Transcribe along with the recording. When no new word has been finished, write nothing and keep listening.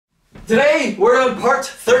Today we're on part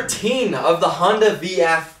 13 of the Honda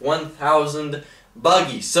VF1000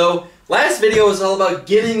 buggy. So last video was all about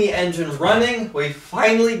getting the engine running. We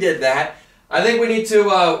finally did that. I think we need to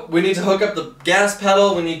hook up the gas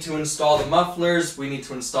pedal. We need to install the mufflers. We need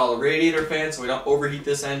to install a radiator fan so we don't overheat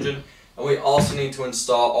this engine. And we also need to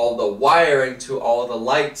install all the wiring to all the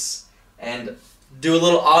lights and do a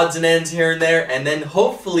little odds and ends here and there. And then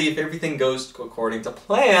hopefully, if everything goes according to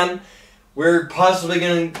plan, we're possibly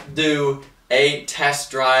going to do a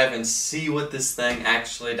test drive and see what this thing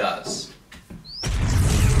actually does.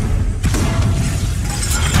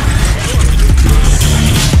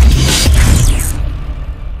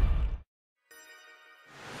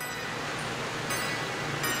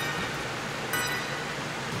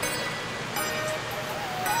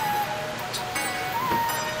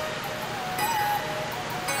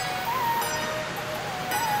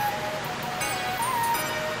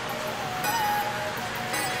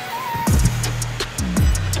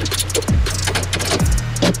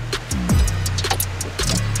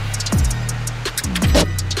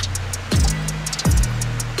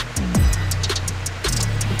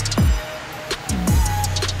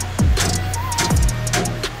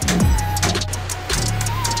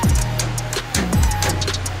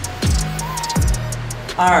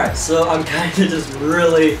 Alright, so I'm kind of just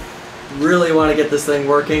really want to get this thing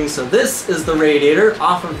working. So this is the radiator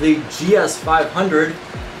off of the GS500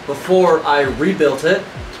 before I rebuilt it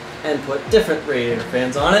and put different radiator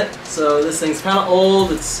fans on it. So this thing's kind of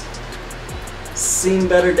old, it's seen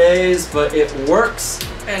better days, but it works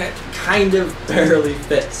and it kind of barely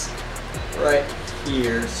fits right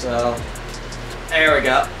here. So there we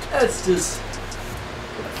go. Let's just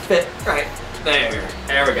fit right there.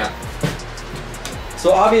 There we go.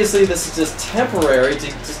 So obviously this is just temporary to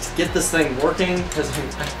just get this thing working because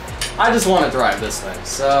I just want to drive this thing.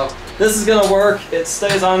 So this is gonna work. It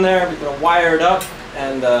stays on there. We're gonna wire it up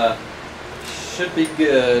and should be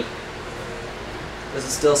good. Does it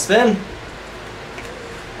still spin?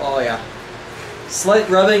 Oh yeah. Slight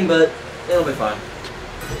rubbing, but it'll be fine.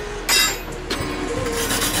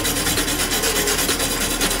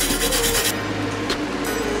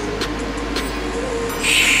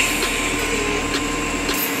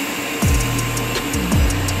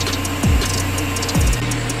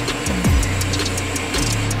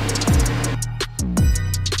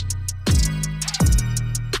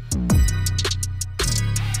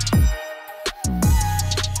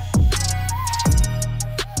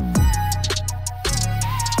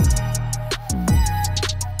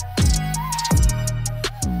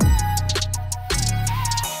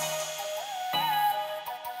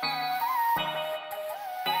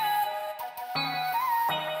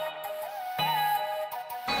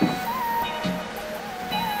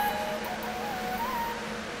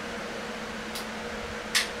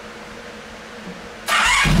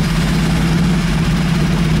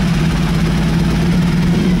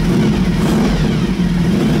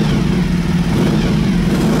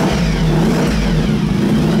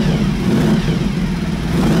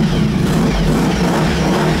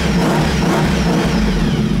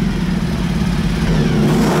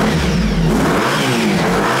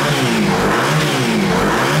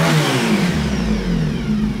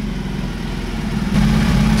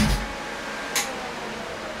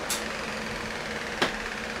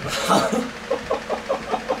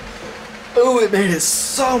 Ooh, it made it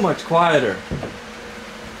so much quieter.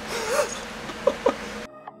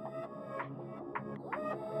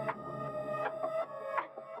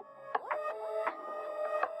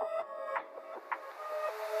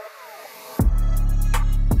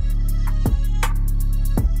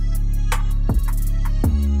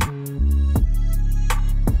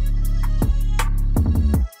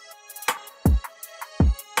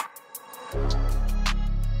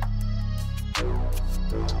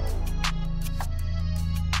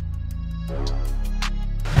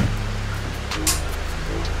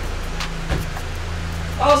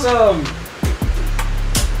 Awesome!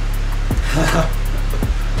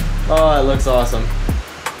 Oh, it looks awesome.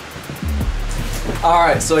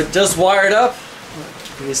 Alright, so it just wired up.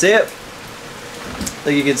 Can you see it? I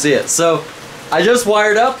think you can see it. So, I just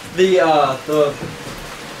wired up the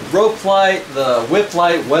rope light, the whip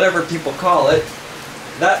light, whatever people call it.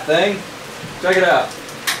 That thing. Check it out.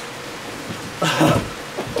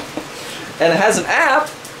 And it has an app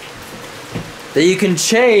that you can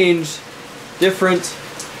change different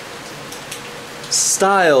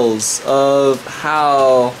styles of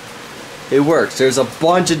how it works. There's a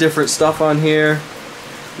bunch of different stuff on here.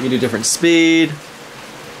 You can do different speed.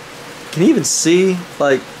 Can you even see,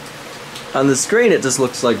 like, on the screen it just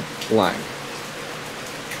looks like blank.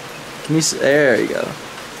 Can you see? There you go.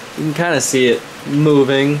 You can kind of see it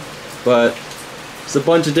moving, but it's a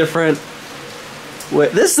bunch of different...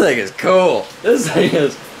 Wait, this thing is cool. This thing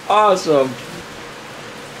is awesome.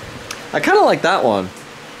 I kind of like that one.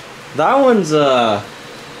 That one's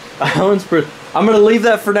pretty... I'm gonna leave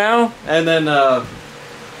that for now, and then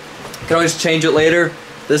can always change it later.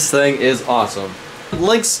 This thing is awesome.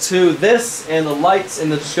 Links to this and the lights in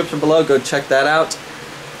the description below. Go check that out.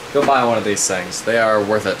 Go buy one of these things. They are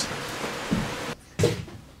worth it.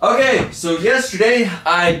 Okay, so yesterday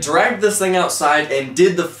I dragged this thing outside and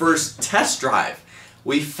did the first test drive.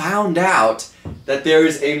 We found out that there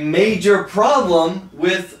is a major problem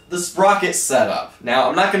with the sprocket setup. Now,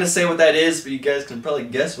 I'm not going to say what that is, but you guys can probably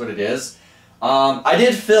guess what it is. I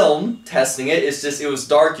did film testing it. It's just, it was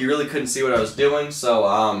dark. You really couldn't see what I was doing. So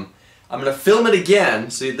I'm going to film it again,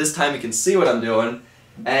 so this time you can see what I'm doing.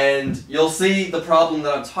 And you'll see the problem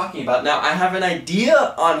that I'm talking about. Now, I have an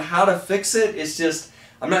idea on how to fix it. It's just,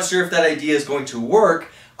 I'm not sure if that idea is going to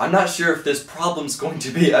work. I'm not sure if this problem's going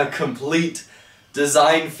to be a complete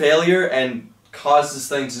design failure and cause this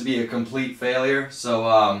thing to be a complete failure.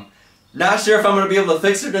 So, not sure if I'm going to be able to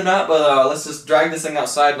fix it or not, but let's just drag this thing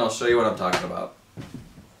outside and I'll show you what I'm talking about.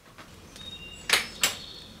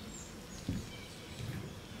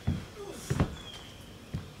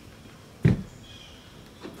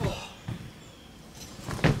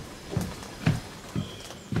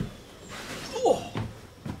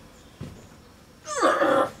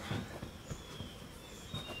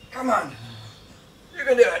 Come on. You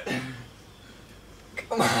can do it.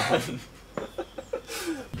 Come on.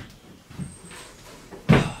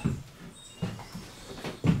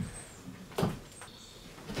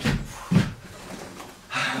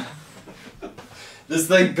 This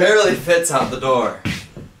thing barely fits out the door.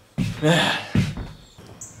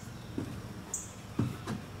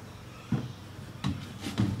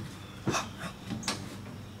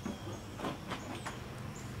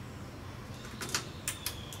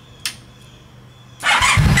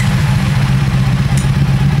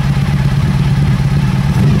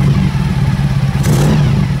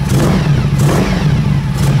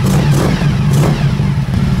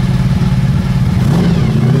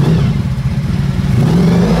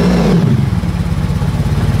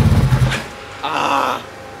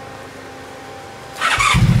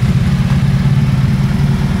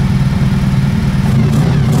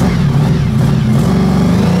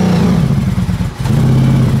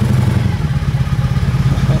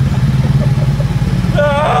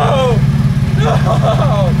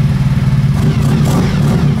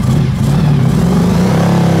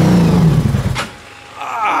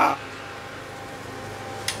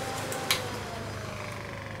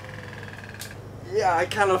 Yeah, I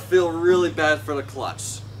kind of feel really bad for the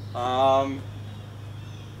clutch.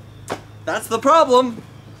 That's the problem.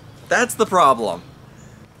 That's the problem.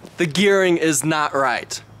 The gearing is not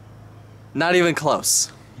right. Not even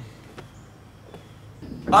close.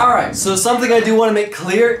 Alright, so something I do want to make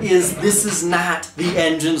clear is this is not the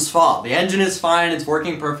engine's fault. The engine is fine, it's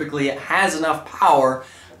working perfectly, it has enough power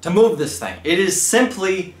to move this thing. It is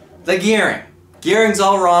simply the gearing. Gearing's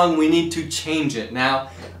all wrong, we need to change it. Now,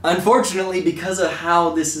 unfortunately, because of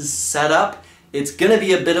how this is set up, it's going to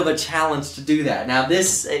be a bit of a challenge to do that. Now,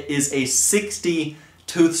 this is a 60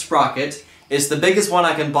 tooth sprocket. It's the biggest one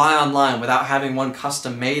I can buy online without having one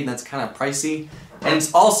custom made, and that's kind of pricey. And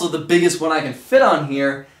it's also the biggest one I can fit on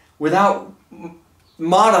here without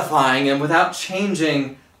modifying and without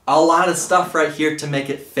changing a lot of stuff right here to make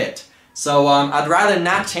it fit. So I'd rather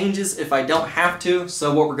not change this if I don't have to.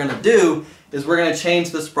 So what we're going to do is we're going to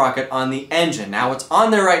change the sprocket on the engine. Now what's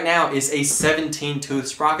on there right now is a 17 tooth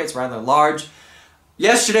sprocket. It's rather large.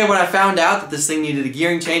 Yesterday when I found out that this thing needed a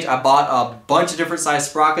gearing change, I bought a bunch of different size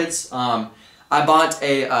sprockets. I bought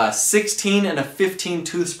a 16 and a 15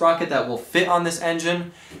 tooth sprocket that will fit on this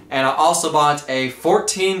engine. And I also bought a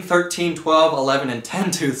 14, 13, 12, 11, and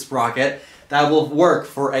 10 tooth sprocket that will work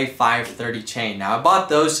for a 530 chain. Now I bought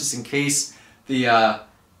those just in case the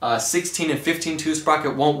 16 and 15 tooth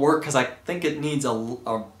sprocket won't work because I think it needs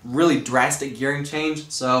a really drastic gearing change.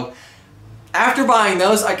 So after buying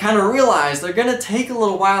those, I kind of realized they're going to take a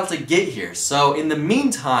little while to get here. So in the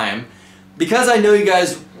meantime, because I know you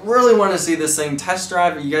guys really want to see this thing test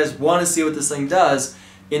drive, and you guys want to see what this thing does,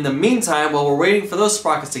 in the meantime, while we're waiting for those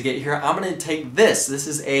sprockets to get here, I'm going to take this. This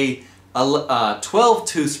is a 12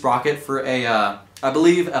 tooth sprocket for a, I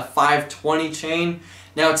believe, a 520 chain.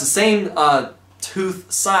 Now it's the same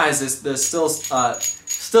tooth size. This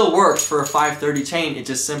still works for a 530 chain. It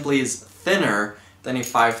just simply is thinner than a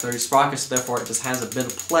 530 sprocket, so therefore it just has a bit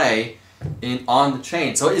of play on the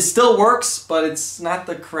chain. So it still works, but it's not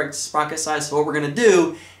the correct sprocket size. So what we're going to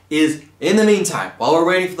do is in the meantime, while we're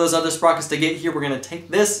waiting for those other sprockets to get here, we're going to take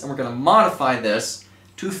this and we're going to modify this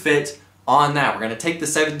to fit on that. We're going to take the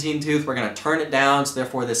 17 tooth, we're going to turn it down, so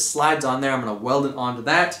therefore this slides on there. I'm going to weld it onto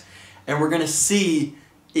that, and we're going to see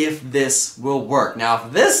if this will work. Now,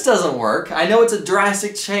 if this doesn't work, I know it's a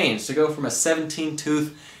drastic change to go from a 17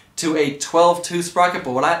 tooth to a 12 tooth sprocket,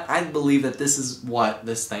 but what I believe that this is what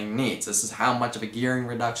this thing needs. This is how much of a gearing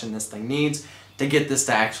reduction this thing needs to get this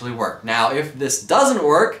to actually work. Now, if this doesn't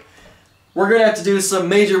work, we're going to have to do some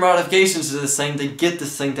major modifications to this thing to get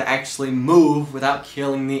this thing to actually move without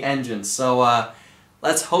killing the engine. So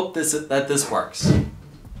let's hope that this works.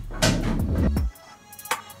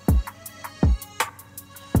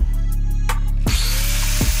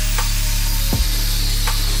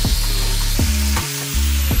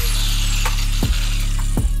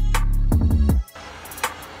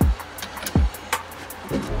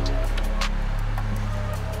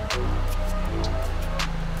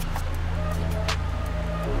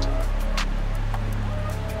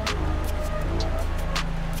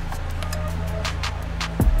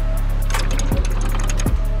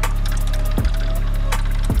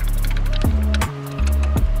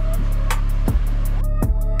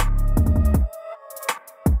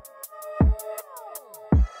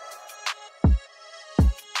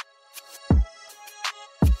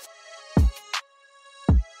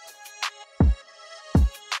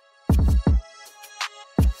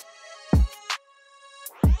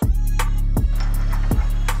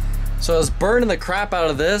 So I was burning the crap out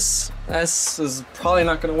of this. This is probably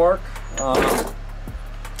not gonna work.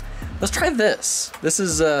 Let's try this. This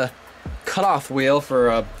is a cutoff wheel for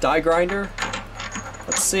a die grinder.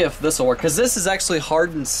 Let's see if this will work, because this is actually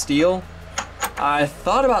hardened steel. I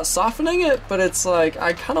thought about softening it, but it's like,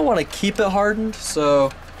 I kind of want to keep it hardened,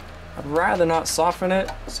 so I'd rather not soften it.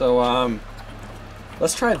 So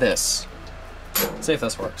let's try this. See if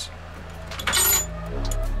this works.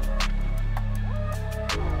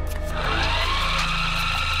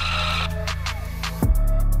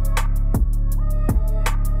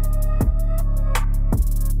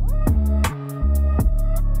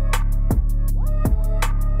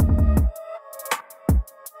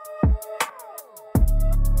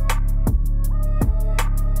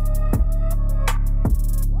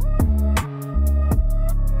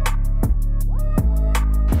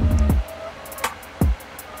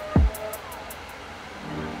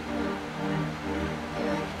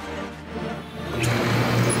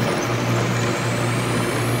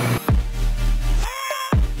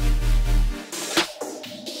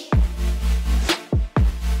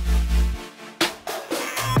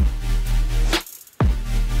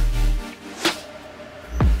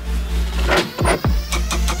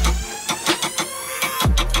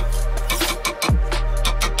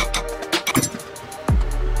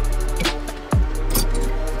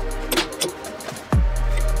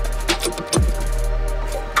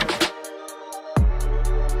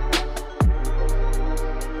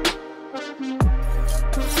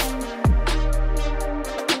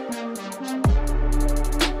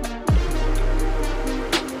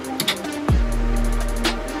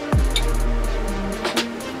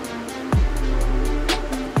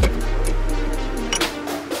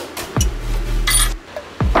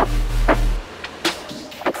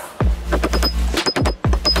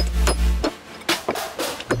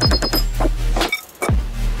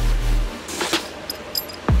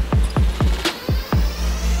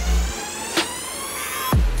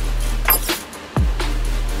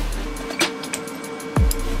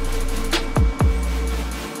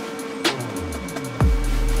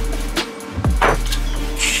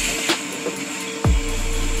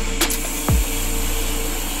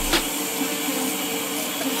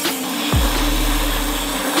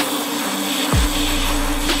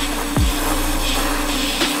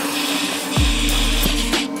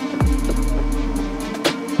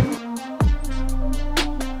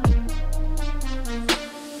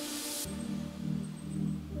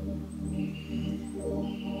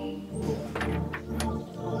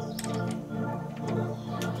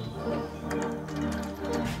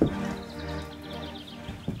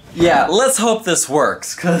 Yeah, let's hope this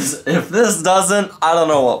works, because if this doesn't, I don't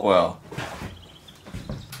know what will.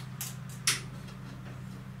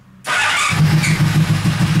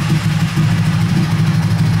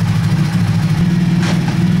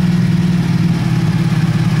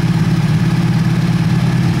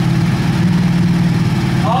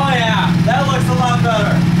 Oh yeah, that looks a lot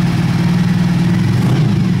better.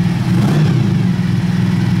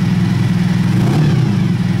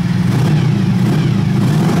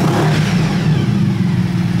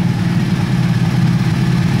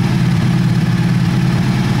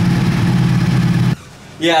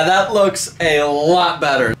 Yeah, that looks a lot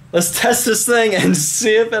better. Let's test this thing and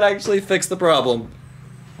see if it actually fixed the problem.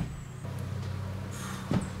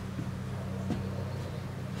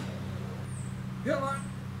 Come on.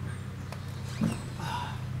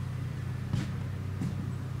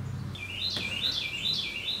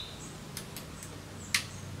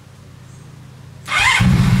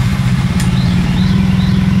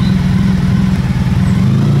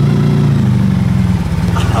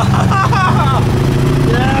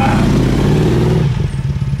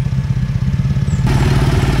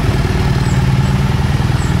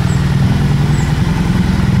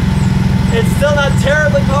 It's still not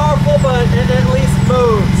terribly powerful, but it at least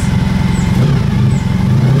moves.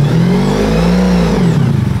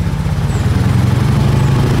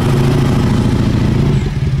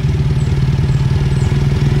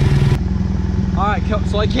 Alright,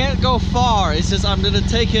 so I can't go far. It's just I'm gonna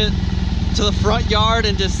take it to the front yard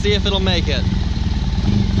and just see if it'll make it.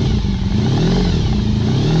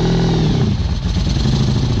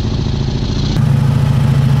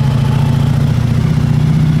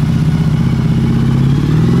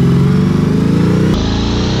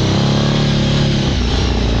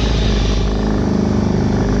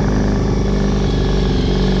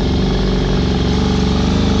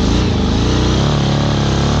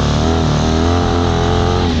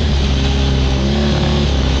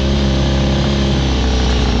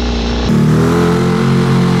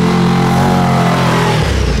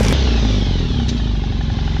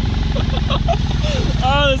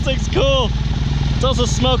 This thing's cool. It's also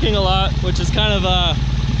smoking a lot, which is kind of a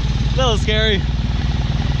little scary.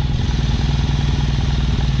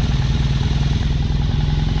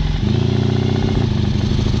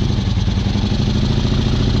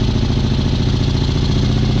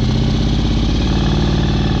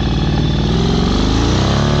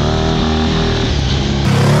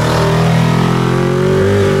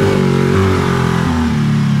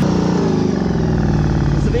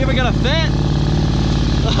 Is it even gonna fit?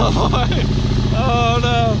 Oh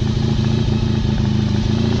no.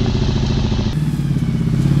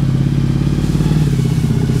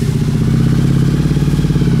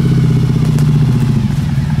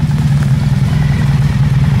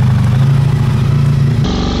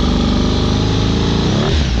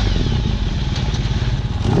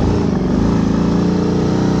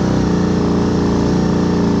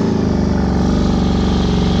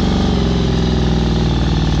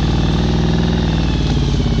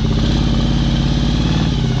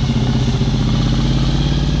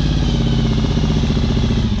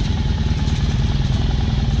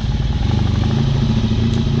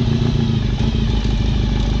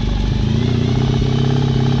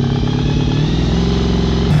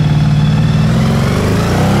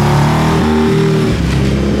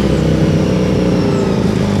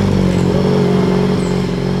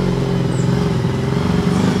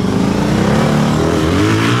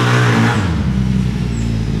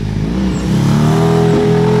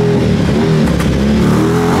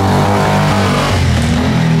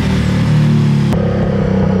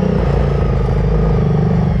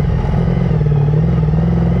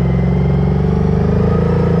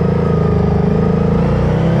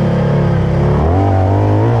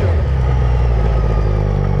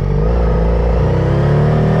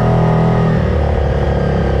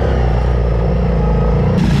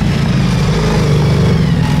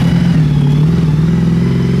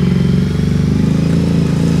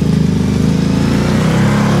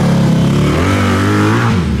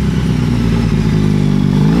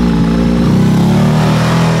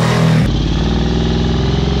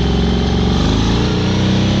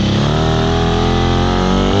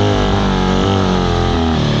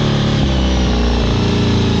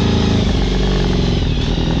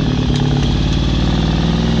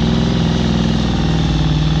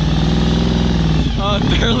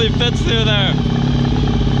 Barely fits through there.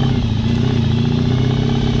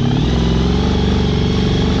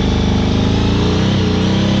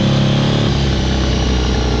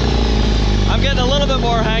 I'm getting a little bit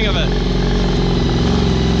more hang of it.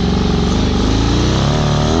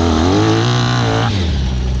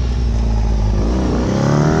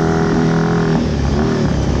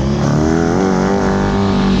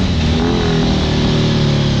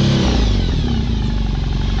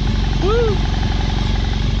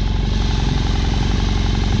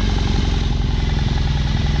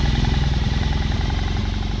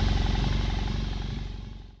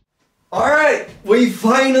 We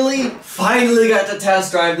finally got to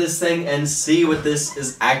test drive this thing and see what this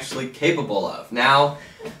is actually capable of. Now,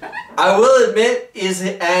 I will admit, is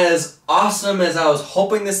it as awesome as I was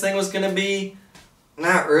hoping this thing was going to be?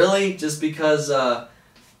 Not really, just because the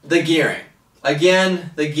gearing.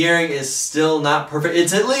 Again, the gearing is still not perfect.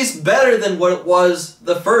 It's at least better than what it was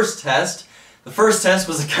the first test. The first test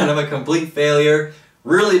was kind of a complete failure.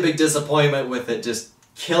 Really big disappointment with it just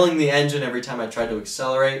killing the engine every time I tried to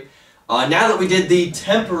accelerate. Now that we did the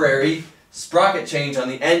temporary sprocket change on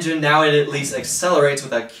the engine, now it at least accelerates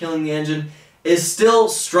without killing the engine. It still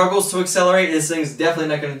struggles to accelerate. This thing's definitely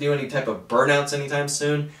not going to do any type of burnouts anytime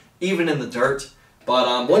soon, even in the dirt.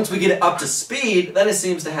 But once we get it up to speed, then it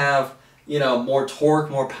seems to have, you know, more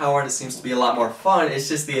torque, more power, and it seems to be a lot more fun. It's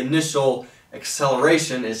just the initial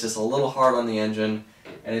acceleration is just a little hard on the engine,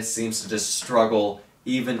 and it seems to just struggle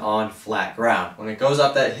even on flat ground. When it goes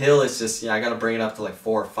up that hill, it's just, I gotta bring it up to like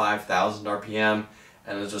 4,000 or 5,000 RPM,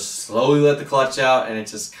 and it'll just slowly let the clutch out, and it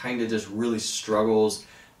just kind of just really struggles.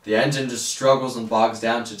 The engine just struggles and bogs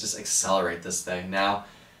down to just accelerate this thing. Now,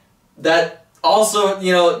 that also,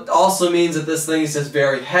 also means that this thing is just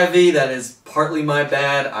very heavy. That is partly my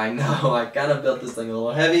bad. I know I kind of built this thing a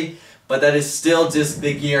little heavy, but that is still just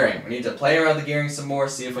the gearing. We need to play around the gearing some more,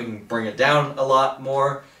 see if we can bring it down a lot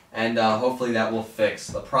more, and hopefully that will fix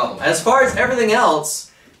the problem. As far as everything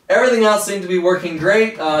else seemed to be working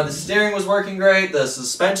great. The steering was working great, the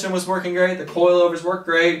suspension was working great, the coilovers worked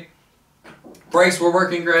great, brakes were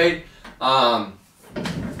working great, the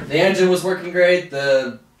engine was working great,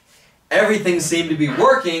 everything seemed to be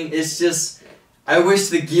working. It's just, I wish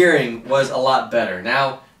the gearing was a lot better.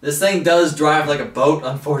 Now, this thing does drive like a boat,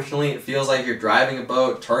 unfortunately. It feels like you're driving a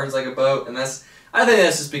boat, turns like a boat, and I think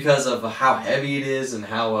that's just because of how heavy it is and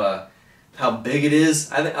how big it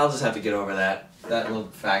is. I think I'll just have to get over that little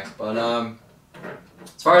fact. But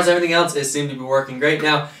as far as everything else, it seemed to be working great.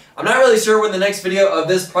 Now, I'm not really sure when the next video of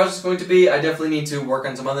this project is going to be. I definitely need to work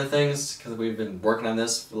on some other things because we've been working on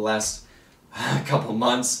this for the last couple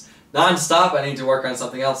months non-stop. I need to work on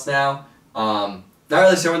something else now. Not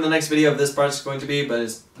really sure when the next video of this project is going to be, but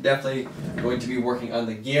it's definitely going to be working on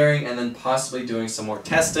the gearing and then possibly doing some more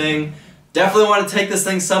testing. Definitely want to take this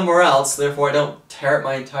thing somewhere else, therefore I don't tear up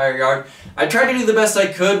my entire yard. I tried to do the best I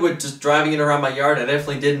could with just driving it around my yard. I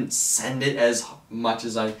definitely didn't send it as much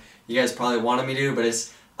as you guys probably wanted me to, but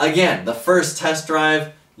it's, again, the first test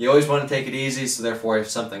drive. You always want to take it easy, so therefore if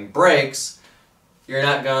something breaks, you're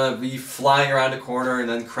not going to be flying around a corner and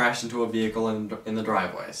then crash into a vehicle in the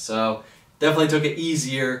driveway. So definitely took it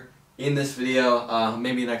easier in this video.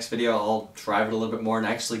 Maybe next video I'll drive it a little bit more and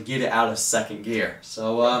actually get it out of second gear.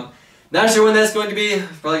 So not sure when that's going to be.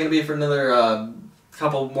 Probably going to be for another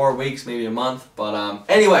couple more weeks, maybe a month. But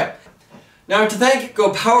anyway, now to thank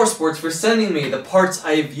Go Power Sports for sending me the parts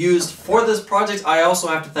I've used for this project. I also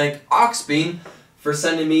have to thank Auxbeam for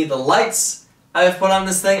sending me the lights I've put on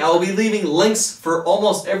this thing. I will be leaving links for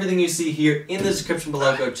almost everything you see here in the description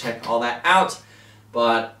below. Go check all that out.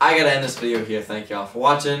 But I gotta end this video here. Thank y'all for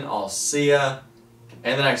watching. I'll see ya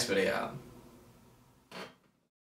in the next video.